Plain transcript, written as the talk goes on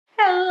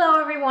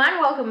everyone,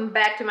 welcome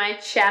back to my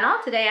channel.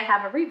 Today I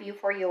have a review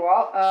for you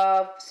all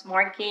of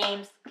Smart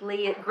Games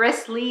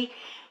Grizzly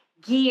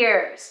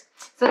gears.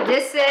 So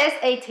this is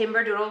a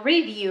Timberdoodle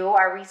review.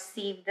 I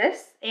received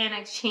this in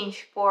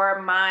exchange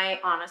for my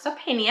honest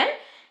opinion.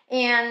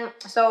 And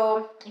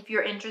so if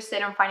you're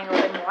interested in finding a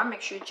little bit more,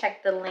 make sure you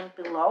check the link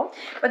below.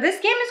 But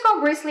this game is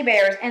called Grizzly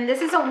Bears, and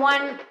this is a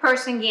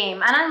one-person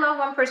game. And I love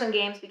one-person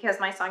games because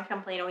my son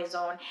can play it on his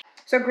own.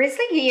 So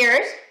Grizzly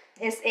Gears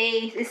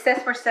it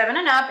says for 7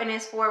 and up, and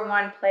it's for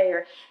 1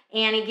 player.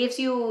 And it gives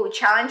you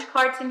challenge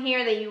cards in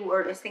here that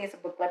or this thing is a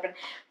booklet, but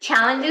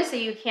challenges that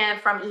you can,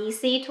 from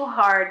easy to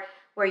hard,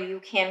 where you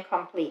can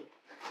complete.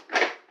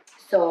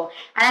 So,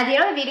 and at the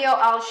end of the video,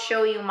 I'll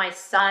show you my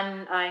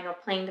son,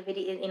 playing the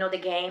video, the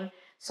game.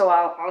 So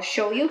I'll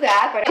show you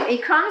that. But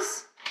it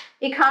comes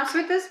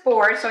with this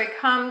board. So it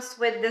comes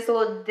with this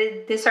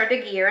these are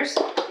the gears,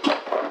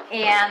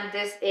 and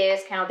this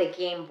is kind of the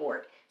game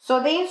board.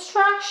 So the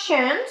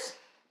instructions,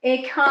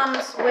 it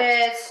comes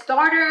with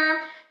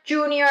starter,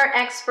 junior,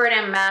 expert,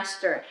 and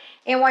master.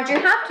 And what you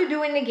have to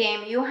do in the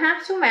game, you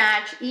have to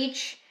match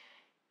each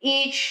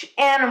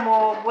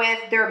animal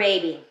with their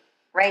baby.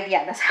 Right?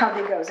 Yeah, that's how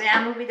it goes. The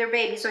animal with their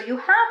baby. So you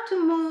have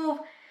to move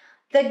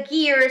the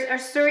gears a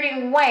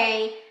certain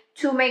way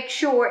to make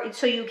sure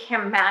so you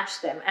can match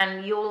them.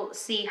 And you'll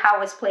see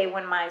how it's played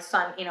when my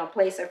son,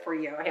 plays it for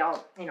you.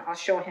 I'll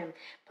show him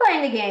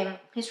playing the game.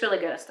 He's really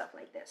good at stuff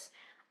like this.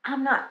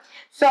 I'm not.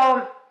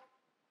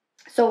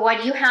 So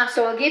what you have,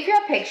 so I'll give you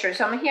a picture.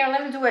 So I'm here,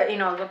 let me do it,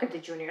 look at the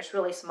junior, it's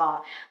really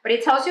small. But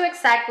it tells you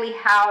exactly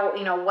how,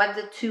 what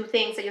the 2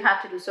 things that you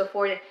have to do. So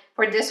for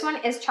this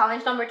one is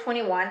challenge number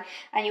 21.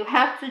 And you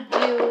have to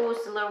do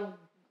a little,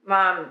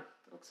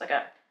 looks like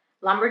a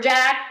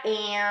lumberjack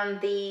and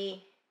the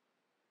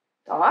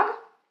dog.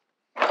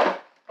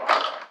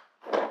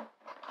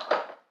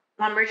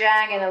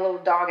 Lumberjack and a little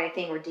dog, I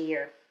think, or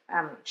deer.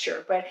 I'm not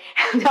sure, but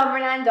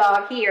lumberjack and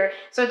dog here.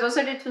 So those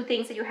are the 2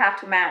 things that you have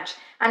to match.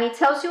 And it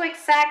tells you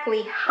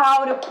exactly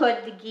how to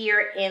put the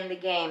gear in the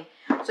game.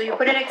 So you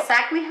put it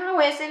exactly how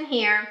it is in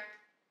here.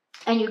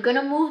 And you're going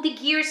to move the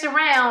gears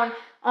around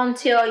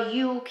until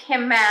you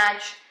can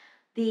match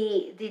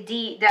the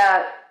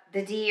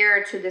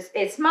deer to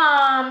its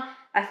mom.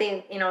 I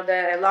think,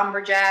 the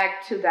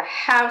lumberjack to the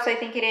house, I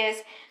think it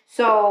is.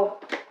 So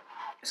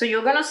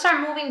you're going to start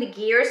moving the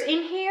gears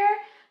in here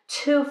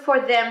for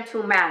them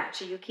to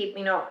match. You keep,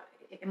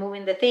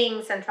 moving the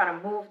things and trying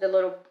to move the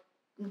little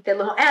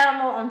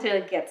animal until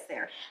it gets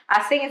there.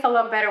 I think it's a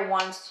lot better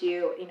once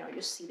you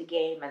see the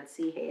game and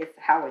see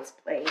how it's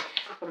played.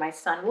 But my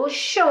son will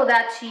show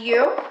that to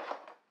you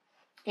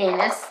in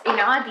this,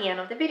 at the end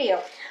of the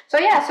video. So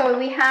yeah, so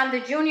we have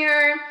the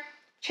junior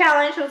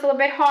challenge, was a little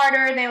bit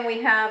harder. Then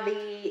we have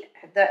the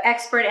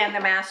expert and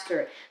the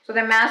master. So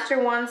the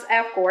master ones,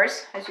 of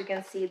course, as you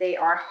can see, they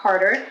are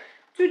harder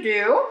to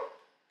do.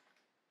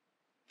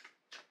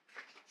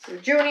 So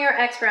junior,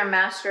 expert, and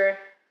master.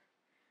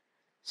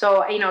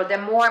 So, the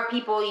more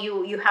people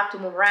you have to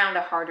move around,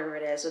 the harder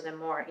it is. So the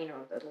more, the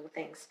little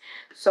things.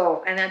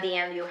 So, and at the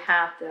end, you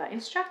have the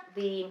answer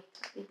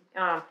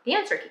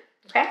key.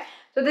 Okay.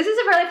 So this is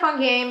a really fun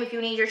game. If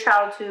you need your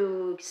child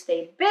to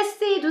stay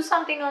busy, do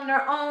something on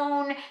their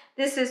own,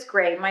 this is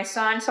great. My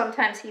son,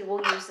 sometimes he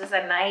will use this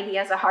at night. He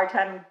has a hard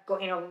time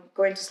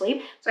going to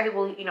sleep. So he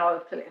will,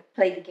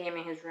 play the game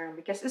in his room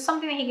because it's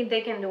something that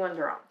they can do on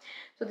their own.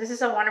 So this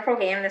is a wonderful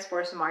game. That's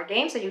for Smart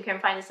Games. So you can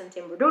find this in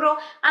Timberdoodle.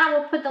 And I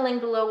will put the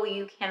link below where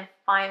you can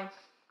find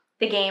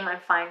the game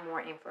and find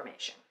more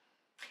information.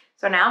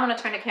 So now I'm going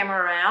to turn the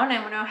camera around.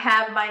 I'm going to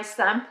have my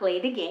son play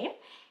the game.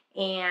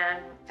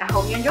 And I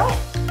hope you enjoy it.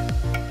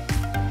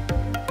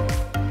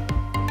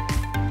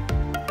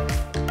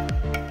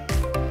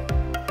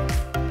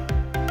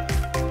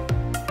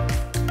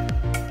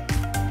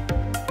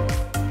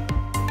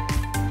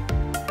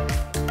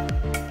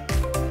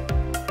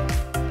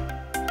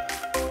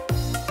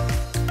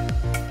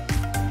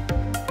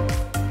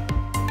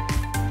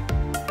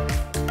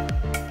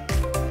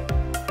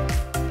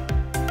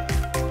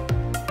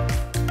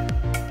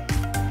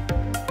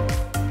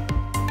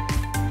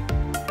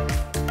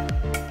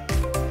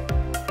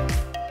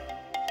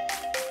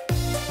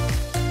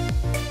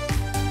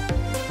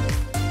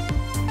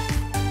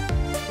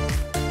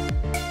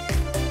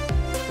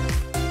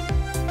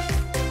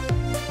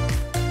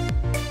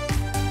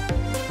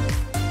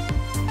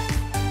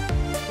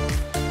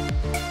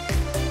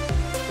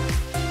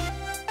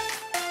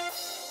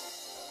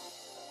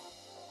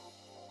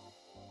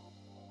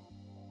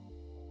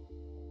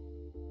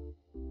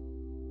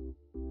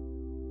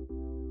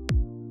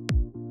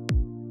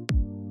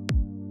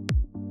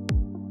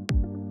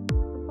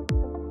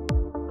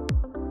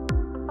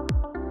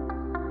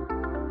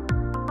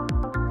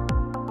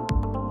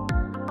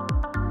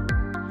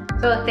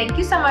 So thank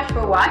you so much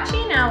for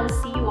watching. I will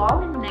see you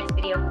all in the next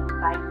video.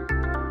 Bye.